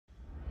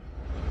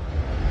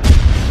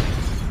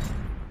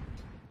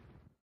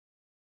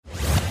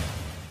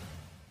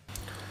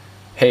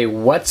Hey,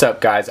 what's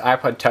up guys?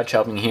 iPod Touch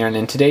Helping here, and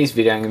in today's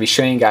video I'm going to be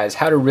showing you guys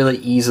how to really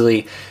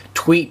easily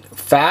tweet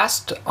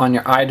fast on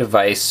your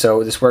iDevice.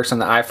 So this works on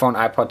the iPhone,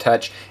 iPod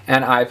Touch,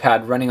 and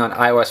iPad running on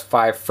iOS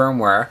 5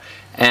 firmware.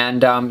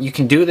 And you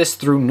can do this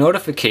through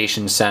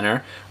Notification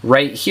Center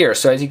right here.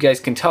 So as you guys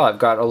can tell, I've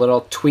got a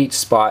little tweet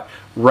spot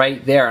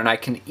right there, and I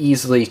can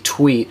easily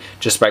tweet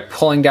just by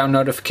pulling down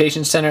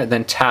Notification Center,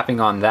 then tapping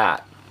on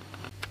that.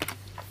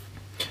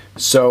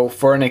 So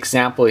for an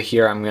example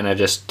here, I'm going to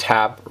just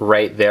tap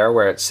right there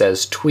where it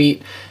says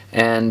tweet,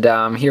 and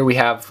here we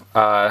have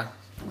a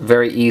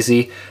very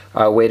easy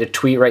way to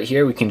tweet right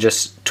here. We can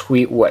just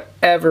tweet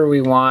whatever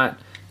we want.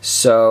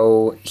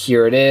 So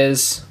here it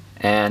is,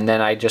 and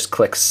then I just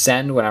click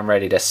send when I'm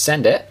ready to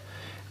send it,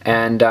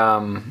 and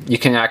you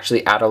can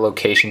actually add a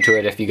location to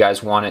it if you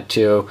guys want it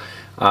to.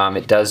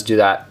 It does do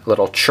that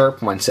little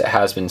chirp once it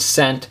has been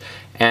sent.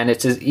 And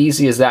it's as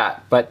easy as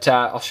that. But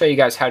I'll show you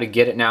guys how to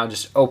get it now.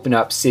 Just open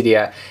up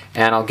Cydia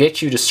and I'll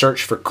get you to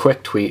search for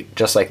QuickTweet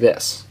just like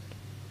this.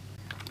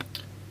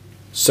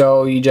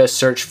 So you just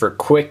search for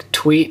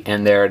QuickTweet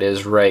and there it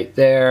is right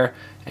there.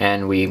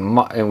 And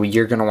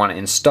you're going to want to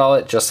install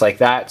it just like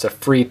that. It's a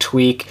free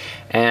tweak.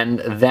 And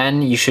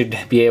then you should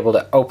be able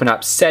to open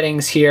up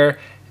settings here,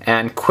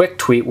 and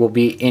QuickTweet will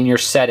be in your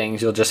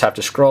settings. You'll just have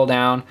to scroll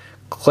down,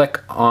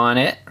 click on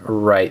it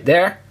right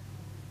there.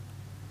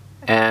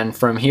 And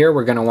from here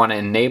we're going to want to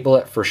enable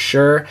it for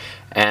sure,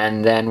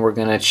 and then we're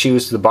going to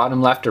choose the bottom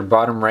left or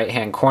bottom right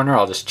hand corner.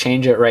 I'll just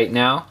change it right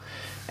now,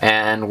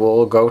 and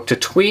we'll go to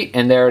tweet,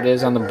 and there it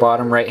is on the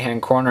bottom right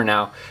hand corner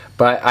now.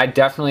 But I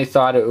definitely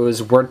thought it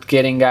was worth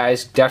getting,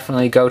 guys.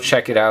 Definitely go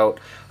check it out.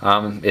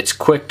 It's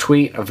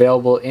QuickTweet,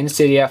 available in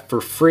Cydia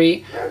for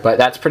free. But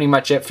that's pretty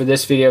much it for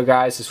this video,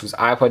 guys. This was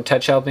iPod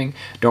Touch Helping.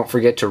 Don't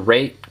forget to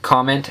rate,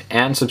 comment,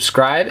 and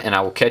subscribe, and I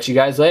will catch you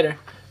guys later.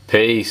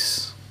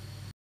 Peace.